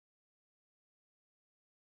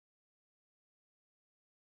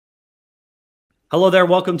Hello there.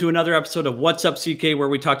 Welcome to another episode of What's Up CK, where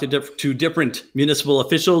we talk to different municipal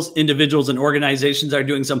officials, individuals, and organizations that are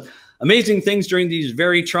doing some amazing things during these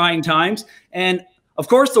very trying times. And of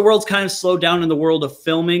course, the world's kind of slowed down in the world of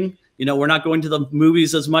filming. You know, we're not going to the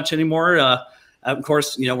movies as much anymore. Of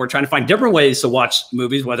course, you know, we're trying to find different ways to watch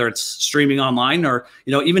movies, whether it's streaming online or,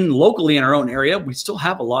 you know, even locally in our own area. We still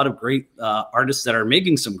have a lot of great artists that are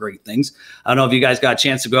making some great things. I don't know if you guys got a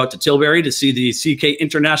chance to go out to Tilbury to see the CK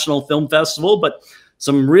International Film Festival, but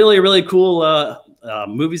some really, really cool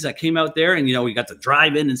movies that came out there. And, you know, we got to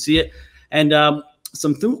drive in and see it. And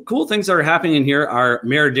some cool things that are happening in here. Our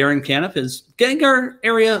Mayor Darrin Canniff is getting our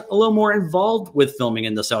area a little more involved with filming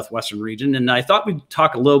in the Southwestern region. And I thought we'd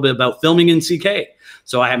talk a little bit about filming in CK.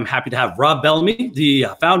 So I am happy to have Rob Bellamy, the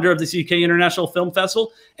founder of the CK International Film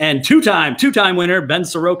Festival, and two-time winner, Ben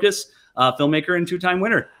Srokosz, filmmaker and two-time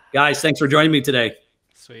winner. Guys, thanks for joining me today.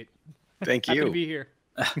 Sweet. Thank you. Happy to be here.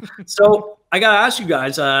 So I got to ask you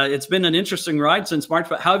guys, it's been an interesting ride since March,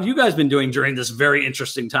 but how have you guys been doing during this very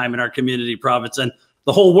interesting time in our community, province, and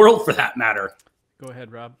the whole world for that matter? Go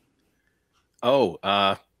ahead, Rob. Oh,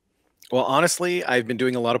 well, honestly, I've been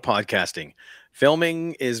doing a lot of podcasting.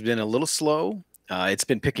 Filming has been a little slow. It's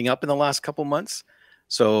been picking up in the last couple months.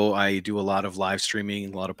 So I do a lot of live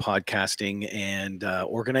streaming, a lot of podcasting, and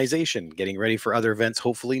organization, getting ready for other events,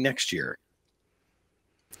 hopefully next year.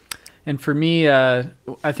 And for me, I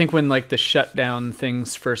think when like the shutdown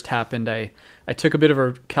things first happened, I took a bit of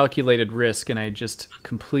a calculated risk and I just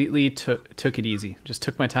completely took it easy. Just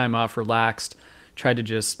took my time off, relaxed, tried to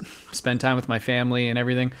just spend time with my family and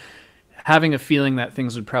everything, having a feeling that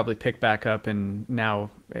things would probably pick back up. And now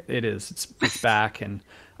it's back. And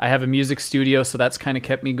I have a music studio, so that's kind of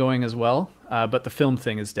kept me going as well. But the film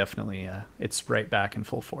thing is definitely, it's right back in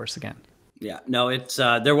full force again. Yeah, no, it's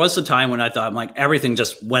there was a time when I thought like everything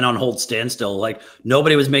just went on hold standstill. Like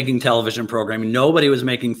nobody was making television programming. Nobody was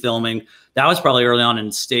making filming. That was probably early on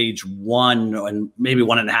in stage 1 and maybe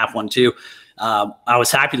 1.5, 1, 2. I was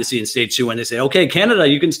happy to see in stage 2 when they say, okay, Canada,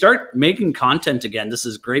 you can start making content again. This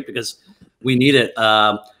is great because we need it.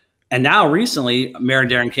 And now recently, Mayor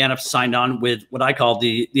Darrin Canniff signed on with what I call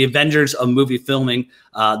the Avengers of movie filming.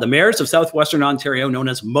 The mayors of Southwestern Ontario, known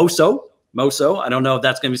as MOSO, I don't know if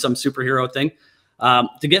that's going to be some superhero thing,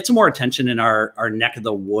 to get some more attention in our neck of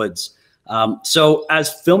the woods. So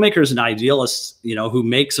as filmmakers and idealists, you know, who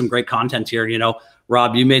make some great content here, you know,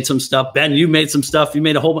 Rob, you made some stuff. Ben, you made some stuff. You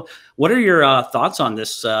made a whole. What are your thoughts on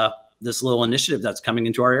this this little initiative that's coming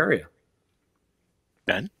into our area?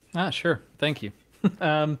 Ben? Sure. Thank you.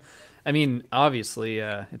 I mean, obviously,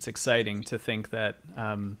 it's exciting to think that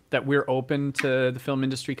that we're open to the film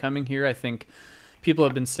industry coming here. I think people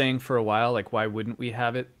have been saying for a while, like, why wouldn't we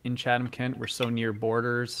have it in Chatham-Kent? We're so near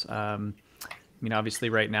borders. I mean,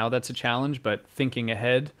 obviously right now that's a challenge, but thinking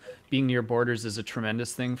ahead, being near borders is a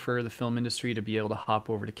tremendous thing for the film industry to be able to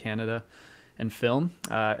hop over to Canada and film,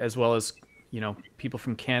 as well as, you know, people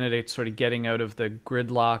from Canada sort of getting out of the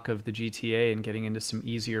gridlock of the GTA and getting into some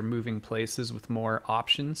easier moving places with more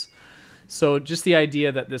options. So just the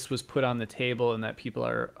idea that this was put on the table and that people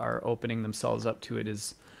are opening themselves up to it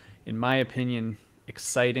is, in my opinion,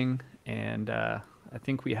 exciting, and I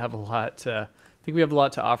think we have a lot to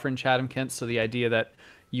offer in Chatham-Kent. So the idea that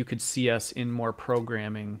you could see us in more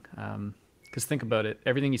programming, because think about it,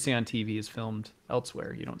 everything you see on TV is filmed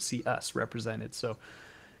elsewhere. You don't see us represented. So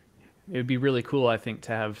it would be really cool, I think,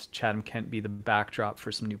 to have Chatham-Kent be the backdrop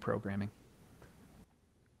for some new programming.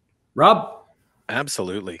 Rob?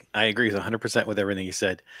 Absolutely. I agree 100% with everything you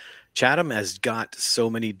said. Chatham has got so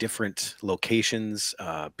many different locations,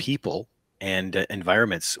 people, and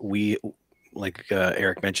environments. We, like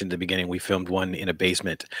Eric mentioned at the beginning, we filmed one in a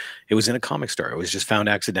basement. It was in a comic store. It was just found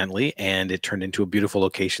accidentally, and it turned into a beautiful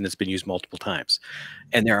location that's been used multiple times.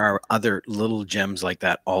 And there are other little gems like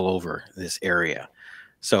that all over this area.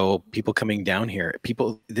 So people coming down here,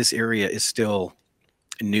 this area is still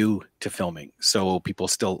new to filming, so people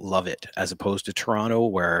still love it, as opposed to Toronto,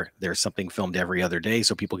 where there's something filmed every other day,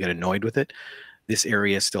 so people get annoyed with it. This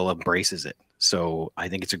area still embraces it. So I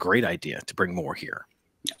think it's a great idea to bring more here.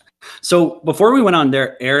 So before we went on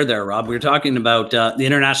air there, Rob, we were talking about the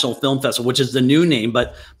International Film Festival, which is the new name.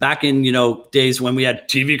 But back in, you know, days when we had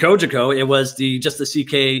TV Kojiko, it was just the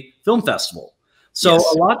CK Film Festival. So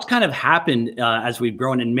yes, a lot's kind of happened as we've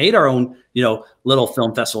grown and made our own, you know, little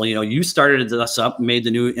film festival. You know, you started this up, made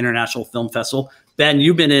the new International Film Festival. Ben,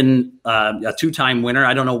 you've been in a 2-time winner.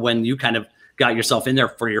 I don't know when you kind of got yourself in there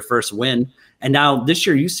for your first win. And now this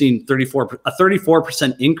year you've seen a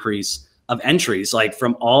 34% increase of entries, like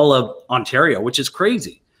from all of Ontario, which is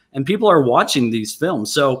crazy. And people are watching these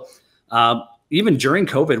films. So even during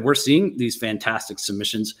COVID, we're seeing these fantastic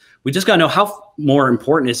submissions. We just got to know how more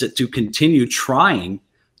important is it to continue trying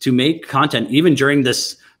to make content even during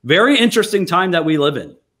this very interesting time that we live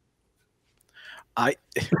in. I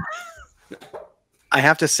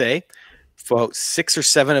have to say, about 6 or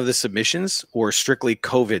 7 of the submissions were strictly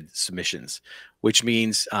COVID submissions, which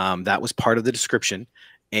means that was part of the description,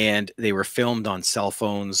 and they were filmed on cell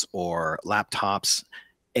phones or laptops,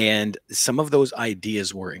 and some of those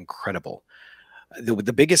ideas were incredible.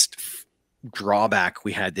 The biggest drawback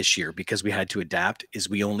we had this year, because we had to adapt, is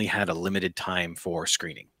we only had a limited time for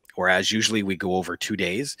screening, whereas usually we go over 2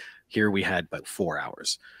 days. Here we had about 4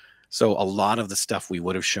 hours. So a lot of the stuff we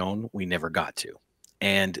would have shown, we never got to.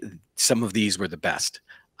 And some of these were the best.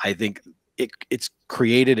 I think it's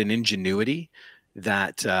created an ingenuity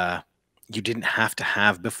that you didn't have to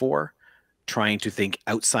have before, trying to think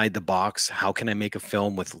outside the box. How can I make a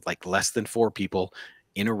film with like less than 4 people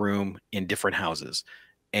in a room in different houses?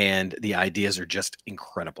 And the ideas are just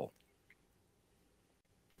incredible.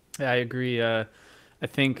 Yeah, I agree. I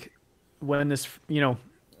think when this,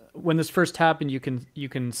 when this first happened, you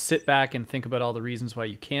can sit back and think about all the reasons why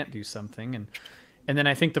you can't do something. And then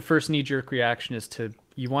I think the first knee-jerk reaction is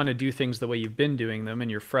you want to do things the way you've been doing them, and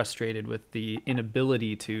you're frustrated with the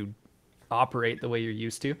inability to operate the way you're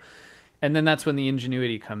used to. And then that's when the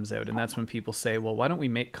ingenuity comes out, and that's when people say, well, why don't we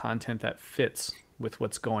make content that fits with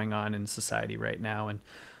what's going on in society right now? And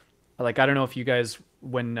like, I don't know if you guys,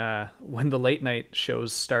 when the late night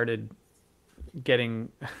shows started getting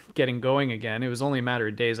going again, it was only a matter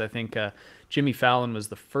of days. I think Jimmy Fallon was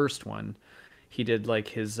the first one. He did like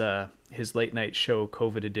his late night show,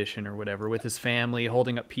 COVID edition or whatever, with his family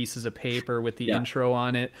holding up pieces of paper with the intro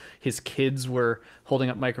on it. His kids were holding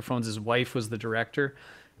up microphones. His wife was the director.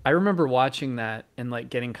 I remember watching that and like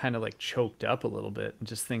getting kind of like choked up a little bit and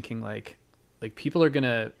just thinking like people are going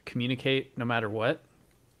to communicate no matter what.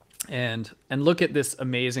 And look at this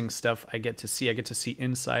amazing stuff I get to see. I get to see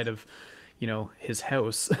inside of, his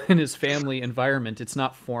house and his family environment. It's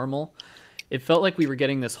not formal. It felt like we were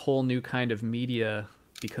getting this whole new kind of media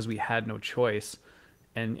because we had no choice.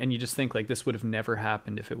 And you just think like this would have never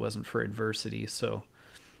happened if it wasn't for adversity. So,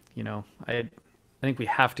 I think we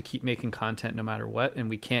have to keep making content no matter what, and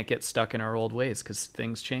we can't get stuck in our old ways because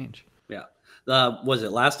things change. Yeah. Was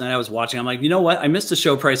it last night I was watching? I'm like, you know what? I missed the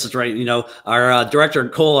show Price is Right. Our director,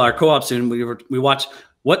 Cole, our co-op student, we watched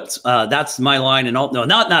what's That's My Line and all. No,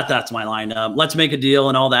 not That's My Line. Let's Make a Deal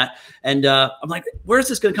and all that. And I'm like, where's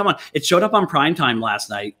this going to come on? It showed up on primetime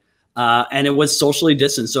last night. And it was socially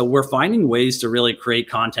distanced. So we're finding ways to really create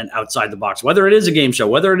content outside the box, whether it is a game show,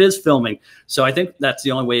 whether it is filming. So I think that's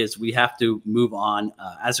the only way is we have to move on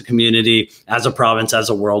as a community, as a province,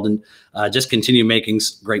 as a world, and just continue making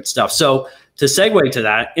great stuff. So to segue to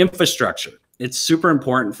that, infrastructure, it's super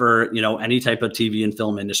important for, any type of TV and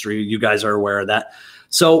film industry. You guys are aware of that.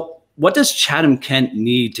 So what does Chatham-Kent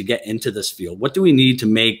need to get into this field? What do we need to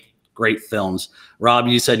make great films? Rob,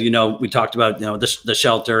 you said, we talked about, the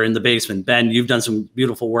shelter in the basement. Ben, you've done some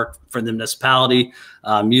beautiful work for the municipality,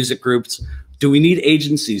 music groups. Do we need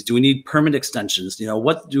agencies? Do we need permit extensions?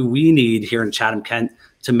 What do we need here in Chatham-Kent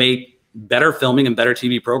to make better filming and better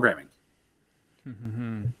TV programming?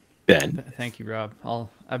 Mm-hmm. Ben. Thank you, Rob.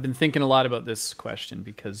 I've been thinking a lot about this question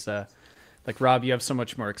because, like Rob, you have so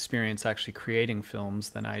much more experience actually creating films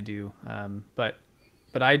than I do. But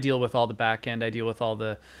I deal with all the back end. I deal with all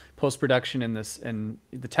the post-production and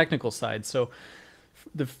the technical side. So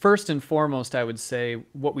the first and foremost, I would say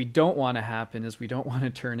what we don't want to happen is we don't want to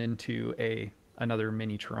turn into another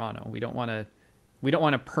mini Toronto. We don't want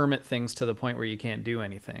to permit things to the point where you can't do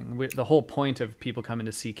anything. The whole point of people coming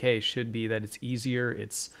to CK should be that it's easier.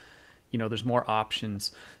 It's, there's more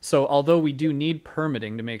options. So although we do need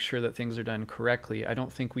permitting to make sure that things are done correctly, I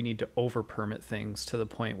don't think we need to over permit things to the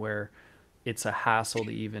point where it's a hassle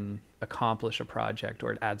to even accomplish a project,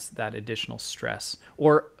 or it adds that additional stress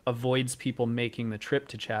or avoids people making the trip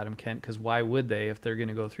to Chatham-Kent, because why would they if they're going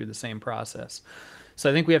to go through the same process? So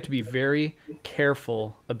I think we have to be very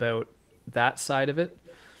careful about that side of it.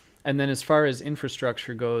 And then as far as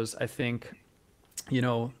infrastructure goes, I think,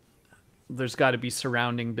 there's got to be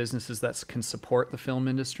surrounding businesses that can support the film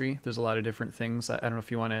industry. There's a lot of different things. I don't know if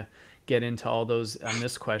you want to get into all those on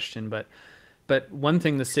this question, but one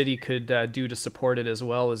thing the city could do to support it as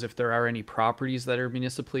well is if there are any properties that are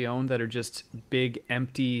municipally owned that are just big,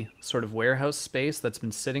 empty sort of warehouse space that's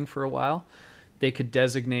been sitting for a while, they could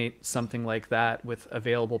designate something like that with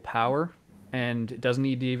available power, and it doesn't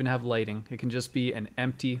need to even have lighting. It can just be an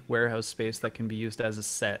empty warehouse space that can be used as a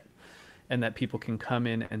set, and that people can come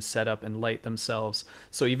in and set up and light themselves.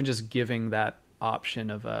 So even just giving that option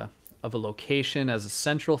of a location as a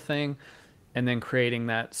central thing, and then creating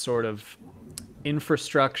that sort of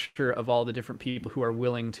infrastructure of all the different people who are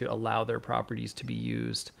willing to allow their properties to be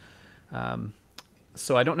used.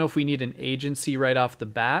 So I don't know if we need an agency right off the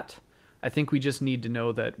bat. I think we just need to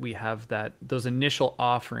know that we have those initial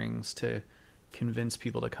offerings to convince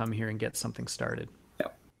people to come here and get something started. Yeah.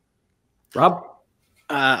 Rob?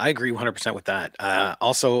 I agree 100% with that.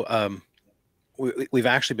 Also, we've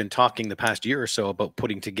actually been talking the past year or so about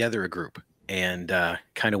putting together a group, and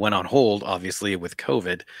kind of went on hold, obviously, with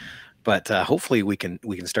COVID. But hopefully we can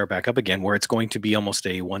start back up again, where it's going to be almost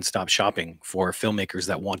a one-stop shopping for filmmakers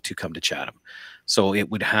that want to come to Chatham. So it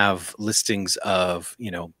would have listings of,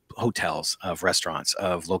 you know, hotels, of restaurants,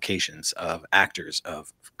 of locations, of actors,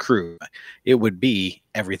 of crew. It would be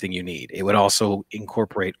everything you need. It would also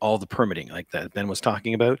incorporate all the permitting like that Ben was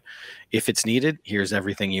talking about. If it's needed, here's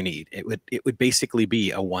everything you need. It would basically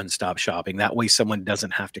be a one-stop shopping. That way someone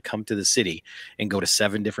doesn't have to come to the city and go to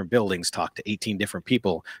 7 different buildings, talk to 18 different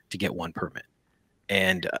people to get one permit.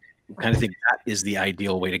 And I kind of think that is the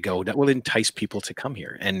ideal way to go. That will entice people to come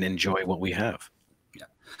here and enjoy what we have.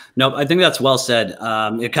 No, I think that's well said.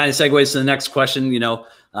 It kind of segues to the next question, you know,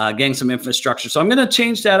 getting some infrastructure. So I'm going to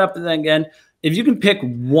change that up again. If you can pick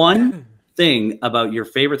one thing about your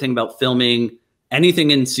favorite thing about filming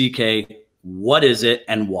anything in CK, what is it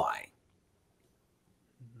and why?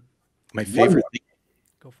 My favorite thing.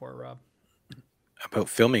 Go for it, Rob. About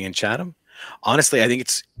filming in Chatham? Honestly, I think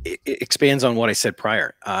it expands on what I said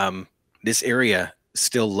prior. This area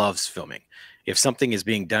still loves filming. If something is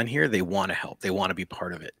being done here, they want to help. They want to be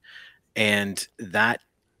part of it. And that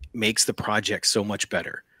makes the project so much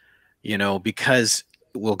better, you know, because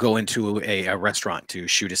we'll go into a restaurant to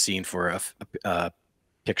shoot a scene for a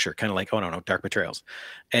picture, kind of like, oh, no, Dark Betrayals.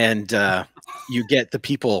 And you get the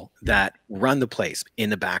people that run the place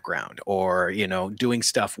in the background, or, you know, doing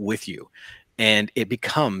stuff with you. And it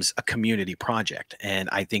becomes a community project. And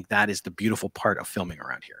I think that is the beautiful part of filming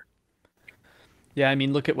around here. Yeah, I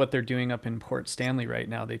mean, look at what they're doing up in Port Stanley right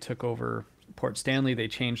now. They took over Port Stanley. They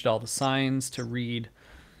changed all the signs to read,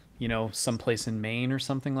 you know, someplace in Maine or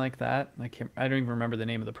something like that. I don't even remember the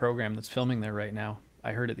name of the program that's filming there right now.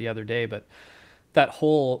 I heard it the other day, but the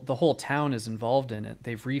whole town is involved in it.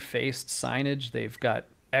 They've refaced signage. They've got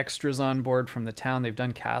extras on board from the town. They've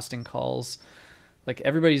done casting calls. Like,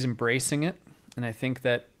 everybody's embracing it. And I think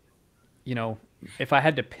that, you know, if I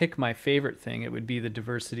had to pick my favorite thing, it would be the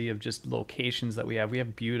diversity of just locations that we have. We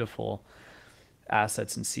have beautiful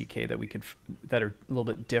assets in CK that are a little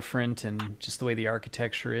bit different, and just the way the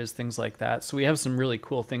architecture is, things like that. So we have some really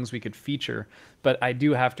cool things we could feature, but I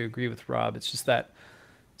do have to agree with Rob. It's just that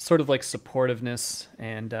sort of like supportiveness.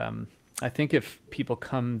 And I think if people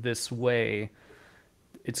come this way,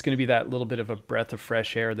 it's going to be that little bit of a breath of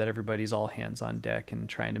fresh air that everybody's all hands on deck and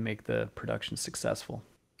trying to make the production successful.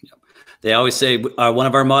 They always say, one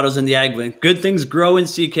of our mottos in the ag, good things grow in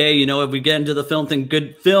CK. You know, if we get into the film thing,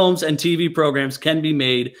 good films and TV programs can be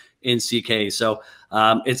made in CK. So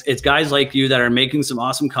it's guys like you that are making some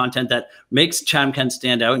awesome content that makes Chatham-Kent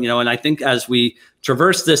stand out. You know, and I think as we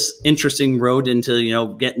traverse this interesting road into, you know,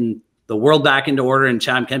 getting the world back into order and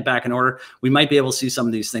Chatham-Kent back in order, we might be able to see some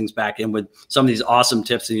of these things back in with some of these awesome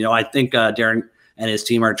tips. And, you know, I think Darrin and his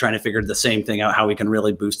team are trying to figure the same thing out, how we can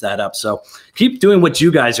really boost that up. So keep doing what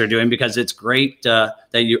you guys are doing, because it's great how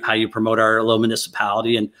you promote our little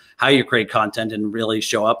municipality and how you create content and really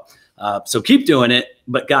show up. So keep doing it.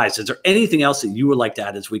 But guys, is there anything else that you would like to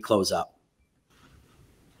add as we close up?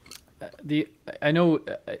 I know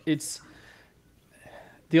it's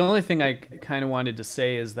the only thing I kind of wanted to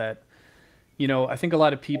say is that, you know, I think a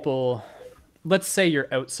lot of people, let's say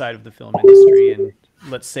you're outside of the film industry, and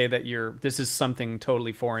let's say that this is something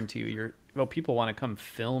totally foreign to you. People want to come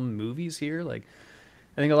film movies here. Like,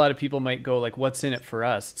 I think a lot of people might go like, what's in it for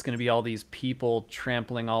us? It's going to be all these people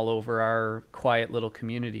trampling all over our quiet little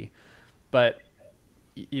community. But,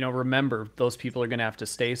 you know, remember, those people are going to have to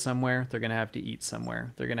stay somewhere. They're going to have to eat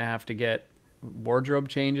somewhere. They're going to have to get wardrobe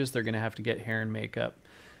changes. They're going to have to get hair and makeup.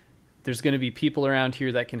 There's going to be people around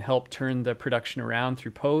here that can help turn the production around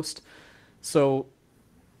through post. So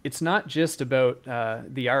it's not just about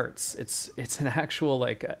the arts. It's an actual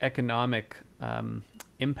like economic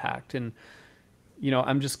impact. And, you know,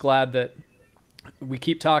 I'm just glad that we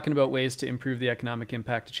keep talking about ways to improve the economic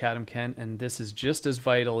impact of Chatham-Kent, and this is just as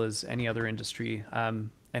vital as any other industry. And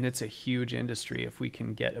it's a huge industry if we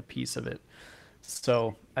can get a piece of it.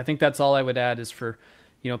 So I think that's all I would add, is for,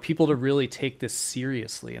 you know, people to really take this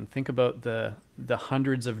seriously and think about the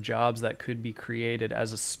hundreds of jobs that could be created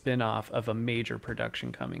as a spin-off of a major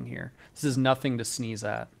production coming here. This is nothing to sneeze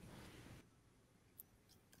at.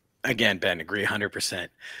 Again, Ben, agree 100%.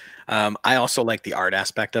 I also like the art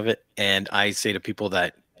aspect of it. And I say to people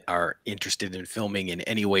that are interested in filming in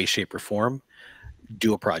any way, shape, or form,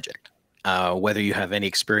 do a project. Whether you have any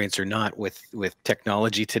experience or not with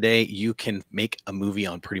technology today, you can make a movie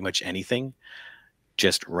on pretty much anything.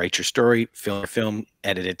 Just write your story, film,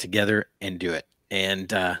 edit it together, and do it.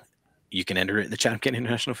 And you can enter it in the Chatham-Kent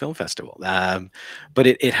International Film Festival. But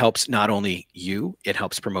it helps not only you, it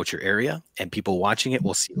helps promote your area, and people watching it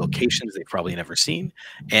will see locations they've probably never seen.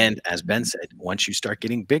 And as Ben said, once you start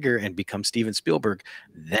getting bigger and become Steven Spielberg,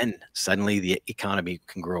 then suddenly the economy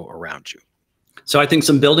can grow around you. So I think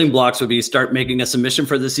some building blocks would be start making a submission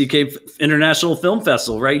for the CK International Film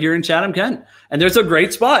Festival right here in Chatham-Kent. And there's a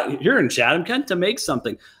great spot here in Chatham-Kent to make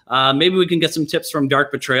something. Maybe we can get some tips from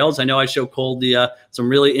Dark Betrayals. I know I show Cole some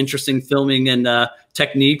really interesting filming and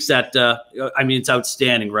techniques that, I mean, it's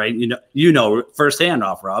outstanding, right? You know firsthand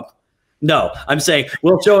off, Rob. No, I'm saying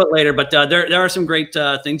we'll show it later, but there are some great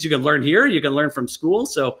things you can learn here. You can learn from school.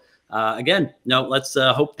 So again, no, let's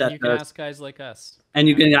hope that you can ask guys like us. And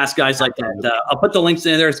you can ask guys like that. I'll put the links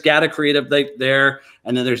in there. There's Gata Creative there.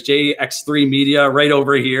 And then there's JX3 Media right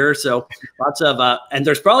over here. So lots of, and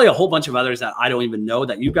there's probably a whole bunch of others that I don't even know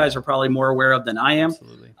that you guys are probably more aware of than I am.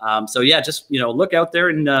 Absolutely. So yeah, just, look out there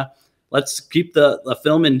and let's keep the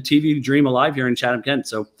film and TV dream alive here in Chatham-Kent.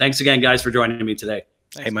 So thanks again, guys, for joining me today.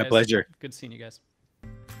 Thanks, hey, my guys. pleasure. Good seeing you guys.